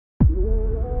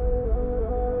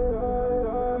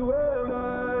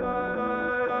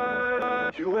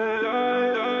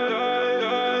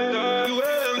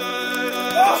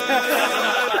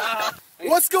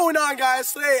What's going on,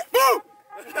 guys? Today, boom!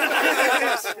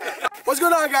 What's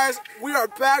going on, guys? We are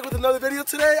back with another video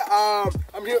today. I'm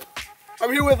here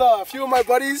with a few of my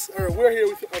buddies, or we're here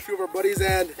with a few of our buddies,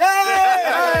 and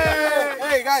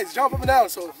hey, guys, jump up and down.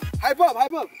 So hype up.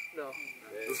 No.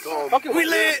 It's called okay, we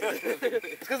lit.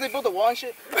 It's because they built a wall and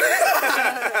shit.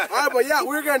 Alright, but yeah,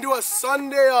 we're gonna do a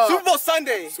Sunday Super Bowl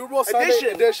Sunday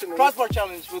edition. Crossbar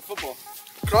challenge with football.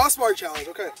 Crossbar challenge,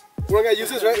 okay. We're gonna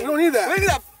use this, right? We don't need that. We don't need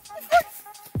that.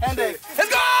 Hand day. Let's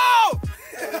go!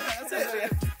 That's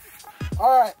it.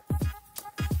 Alright.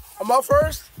 I'm up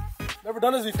first. Never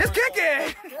done this before. Just kick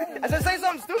it! I said say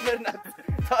something stupid.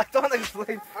 I don't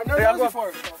explain. I've never done this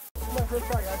before. This is my first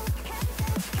try,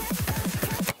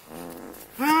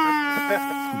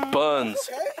 guys. Buns.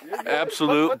 Okay.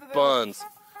 Absolute buns.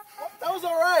 That was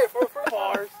alright for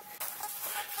bars.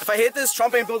 If I hit this,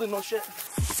 Trump ain't building no shit.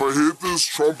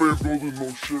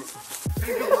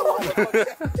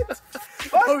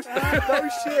 Oh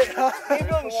shit. Ain't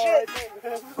building shit.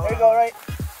 There you go, right?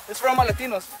 It's for all my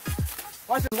Latinos.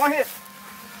 Watch this, one hit.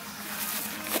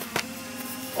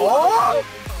 Oh!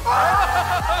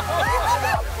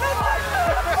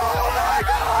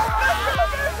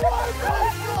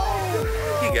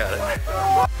 You got it.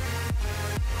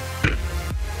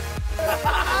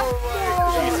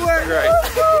 Jesus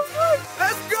Christ.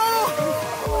 Let's go!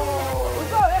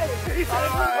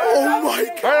 Oh my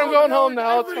God. Alright, I'm going home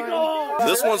now. It's fine.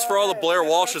 This one's for all the Blair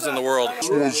Walshes in the world.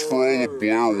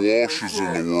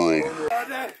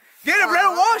 Get it, Blair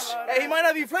Walsh! Hey, he might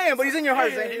not be playing, but he's in your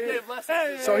heart.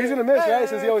 So he's gonna miss, right?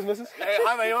 Since he always misses? Hey,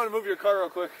 Jaime, you want to move your car real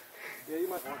quick? Yeah, you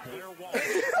might.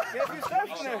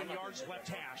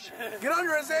 Get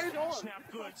under it, Zane. Snap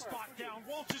good, spot down.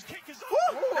 Walsh's kick is up.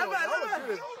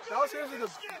 That was seriously the.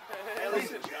 Hey,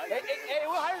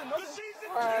 we're higher than those.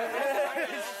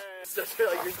 Such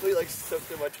like your cleat like stuck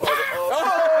in my toilet. Oh,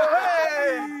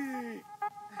 hey!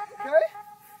 Okay.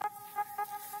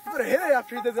 You better hit it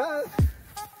after he does that.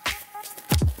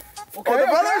 Okay, Oh, the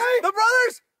brothers! Okay. The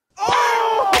brothers!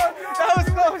 Oh! That was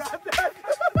close.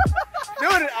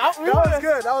 Dude, that was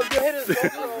good. That was good.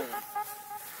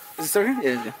 Is it starting?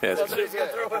 Yeah.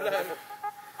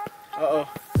 Uh-oh.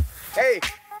 Hey,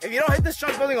 if you don't hit this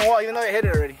truck building a wall, even though you hit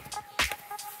it already.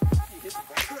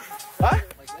 Huh?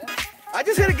 I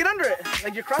just hit it, get under it.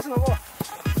 Like you're crossing the wall.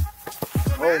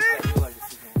 Oh.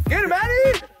 Get it,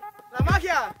 Maddie! La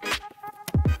magia!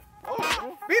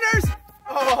 Oh, beaters!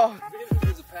 Oh.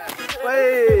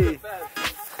 Wait.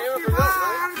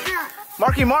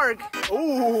 Marky Mark.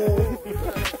 Ooh.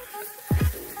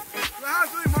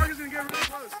 Mark is gonna get really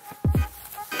close.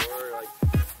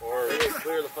 Or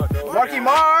clear the fuck over. Marky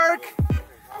Mark.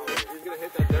 He's gonna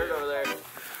hit that dirt over there.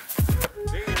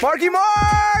 Marky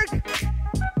Mark.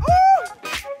 Ooh.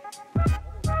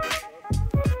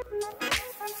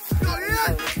 Oh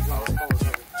yeah.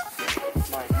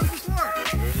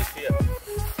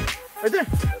 Right there.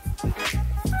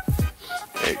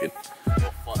 Very good.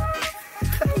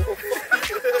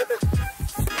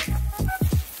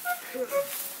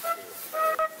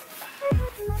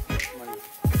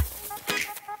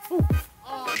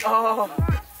 Oh.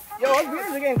 Yo, our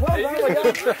beers are getting close, man.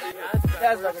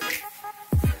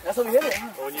 That's what we hit it, huh?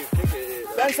 When you kick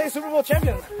it, Then say Super Bowl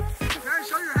champions. Man,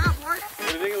 show your hat, boy. what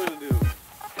do you think it would do?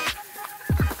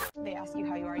 They ask you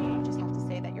how you are, you just have to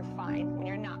say that you're fine when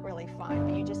you're not really fine,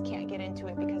 but you just can't get into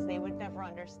it because they would never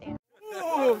understand.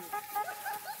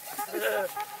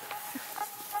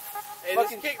 Hey,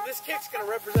 this kick's gonna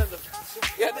represent the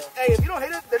Yeah, hey, if you don't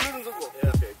hit it, they're losing Super Bowl. Yeah,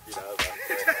 okay, you know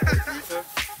that.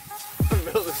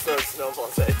 Milton throwing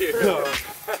snowballs at you.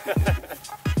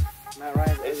 Matt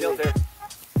Ryan. Hey, Jill there.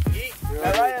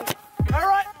 Matt Ryan. All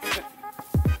right.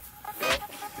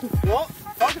 Well,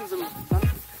 talking to them, son.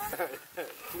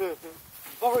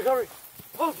 Oh, recovery.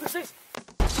 Oh, six.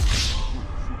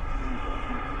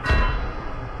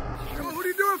 Come on, what are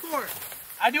you doing for?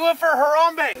 I do it for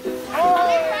Harambe. Oh.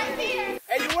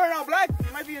 Hey, you wearing all black?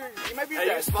 You might be. Hey,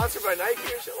 you're sponsored by Nike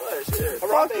or shit? What? Shit.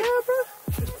 Harambe.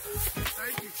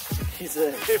 Thank you. He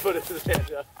put it to the hand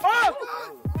job. Oh!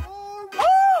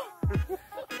 Oh!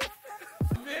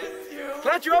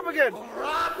 Catch you up again.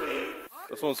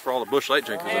 This one's for all the Busch Light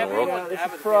drinkers in the world. This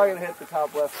is probably gonna hit the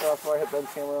top left crossbar. I hit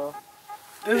Ben's camera off.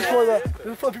 This is for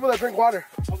the people that drink water.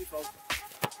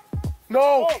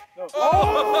 No.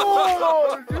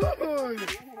 Oh, dude.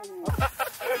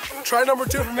 Try number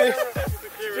 2 for me.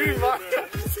 Dude, Mark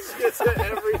gets it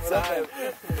every time.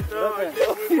 No,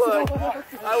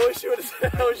 I wish you would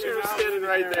have standing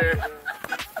right there.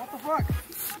 What the fuck?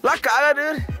 La caga,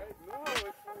 dude.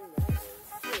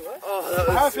 Oh,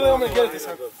 I have a feeling I'm gonna get it this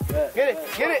time. Get it,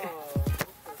 get it.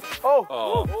 Oh.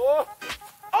 Oh.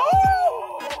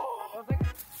 Oh!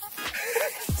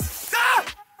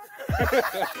 Here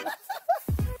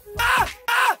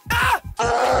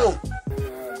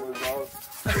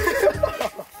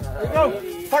we go.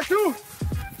 Part 2.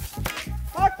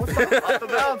 Fuck. What's off the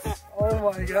bounce?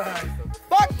 Oh my god.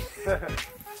 Fuck.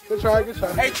 Good try, good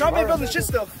try. Hey, Trump ain't building shit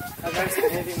still. So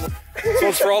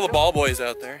it's for all the ball boys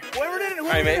out there. Whoever didn't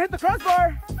Right, mate. hit the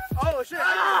crossbar. Oh shit.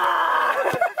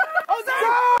 Oh,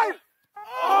 sorry.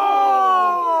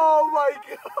 Oh my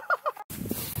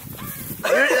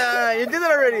god. You did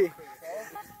it already.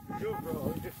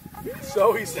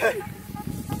 So he said.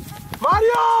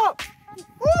 Mario!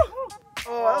 Woo!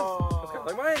 Oh, That's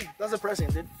like mine. that's depressing,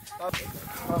 dude.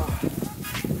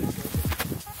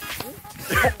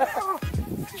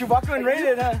 Chewbacca and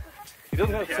rated, huh? He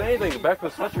doesn't have to say anything. The back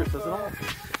of the sweatshirt says it all.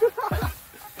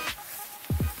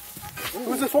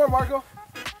 Who's this for, Marco?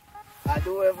 I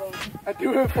do it for I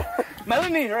do it for.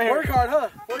 Melanie, right here. Work hard, huh?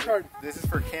 Work hard. This is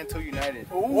for Canto United.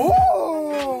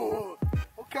 Ooh!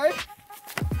 Okay.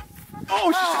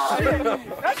 Oh shit!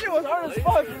 That shit was hard as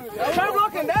fuck, dude. Try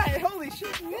blocking that. Holy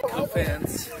shit. Cup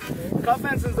fans. Cup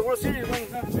fans since the World Series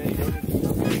wins.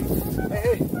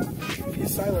 Hey,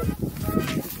 he's silent.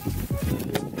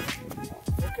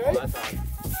 Okay.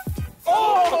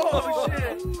 Oh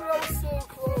shit! Ooh, that was so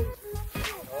close.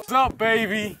 What's up,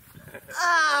 baby?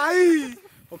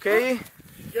 Okay.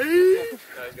 I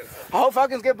hope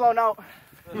Falcons get blown out.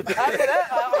 After that,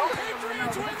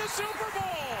 Patriots win the Super Bowl.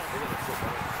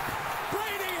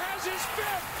 Brady has his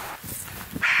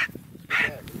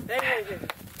 5th.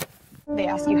 They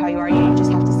ask you how you are, you just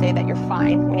have to say that you're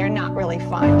fine when you're not really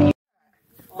fine. But you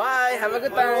bye. Have a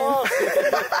good time.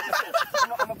 I'm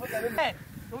gonna put that in there.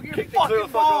 Go get your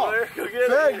fucking ball. Go get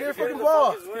Hey, get a fucking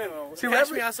ball. See,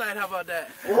 Catch me outside. How about that?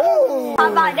 Whoa! How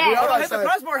about We are Hit the outside.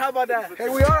 crossbar. How about that? Hey,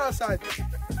 we are outside.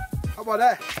 How about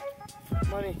that?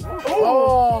 Money.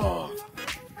 Oh!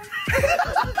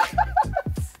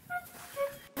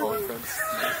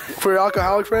 For your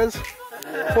alcoholic friends?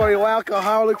 For your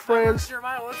alcoholic friends? Sure,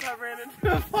 mine. One time, Brandon.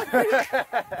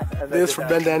 This is for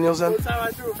Ben Daniels then. One time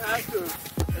I threw a pass to him,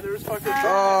 and there was fucking. Hey,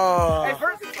 Oh.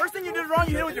 first thing you did wrong,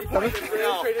 you hit it with your point. You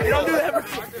don't do that.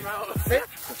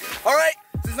 All right.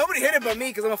 Since nobody hit it but me,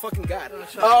 because I'm a fucking god.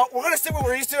 We're gonna stick with what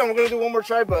we're used to, and we're gonna do one more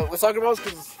try, but with soccer balls,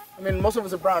 because I mean most of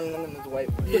us are brown and then there's white.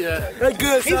 Yeah. That's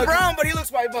good, He's son. brown, but he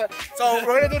looks white. But so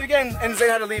we're gonna do it again and say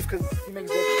how to leave because he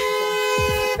makes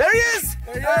it. There he is.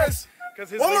 There he is.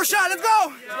 One more shot. Let's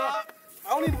go. I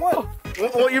only need one.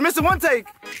 Well, you're missing one take.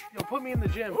 Yo, put me in the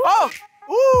gym. Oh.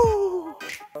 Ooh.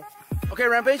 Okay,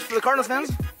 Rampage for the Cardinals fans.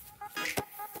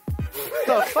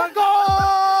 The fuck?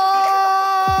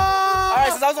 All right,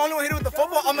 since I was the only one hit it with the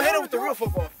football, I'm gonna hit it with the real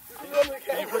football.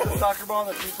 Can you put the soccer ball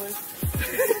in the tree, please?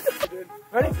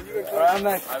 Ready? All right, I'm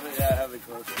next. I have it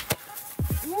close.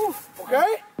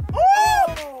 Okay?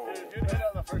 Ooh. You hit on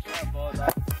the first round ball.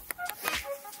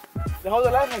 Then hold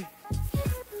the left one.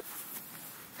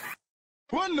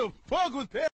 What the fuck was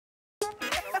that?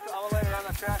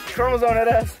 Chromos on that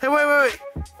ass. Hey, wait.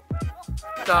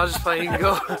 No, I was just playing. You can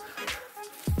go.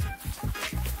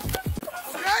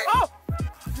 Oh!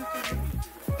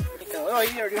 Oh,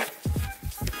 you already.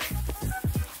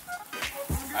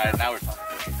 Alright, now we're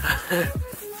talking.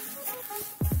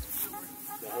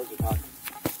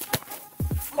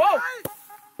 Oh!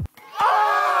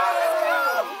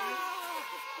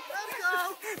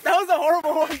 That was a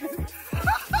horrible one.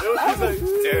 Dude,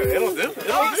 it'll do.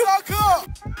 That was so cool.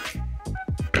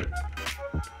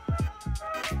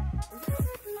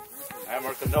 I'm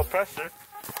working no pressure.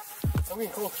 I mean,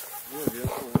 cool.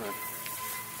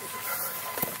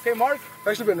 Okay, Mark. I've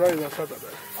actually been running that, it's not that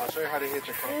bad. I'll show you how to hit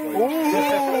the crossbar.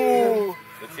 Ooh!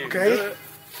 Let's see if you Okay. do it.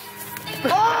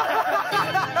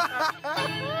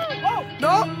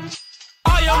 No!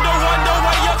 I am the one, the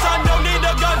way your son don't need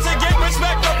a gun to get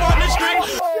respect up on the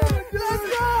street. Let's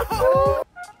go!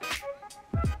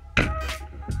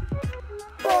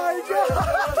 Oh my God!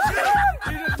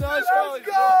 Let's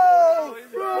go!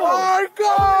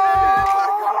 Marco!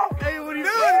 Hey, what are you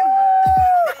doing?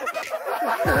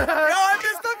 Yo, I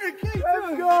messed up your kick.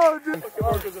 Let's go, dude.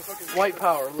 White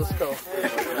power. Let's go.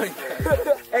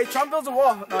 Hey, Trump builds a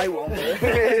wall. No, he won't.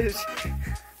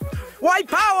 White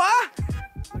power!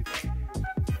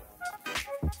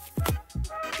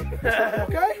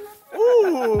 Okay?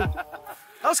 Ooh!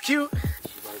 That was cute.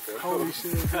 Holy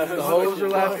shit. The hoes are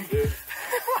laughing.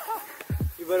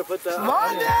 You better put that.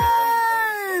 Monday!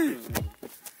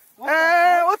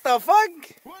 Hey, what the fuck?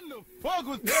 What the fuck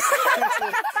was that?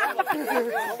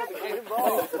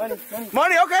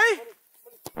 Money, okay?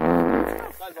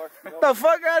 Get the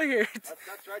fuck out of here.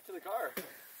 That's right to the car.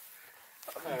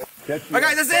 Alright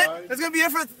guys, that's it. That's gonna be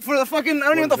it for the fucking, I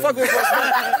don't even know what the fuck this was.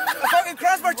 The fucking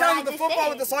crossbar challenge with the football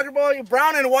with the soccer ball.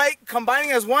 Brown and white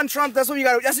combining as one trump. That's what you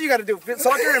gotta do. Fit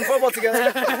soccer and football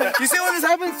together. You see when this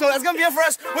happens? So that's gonna be it for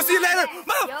us. We'll see you later.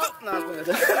 No,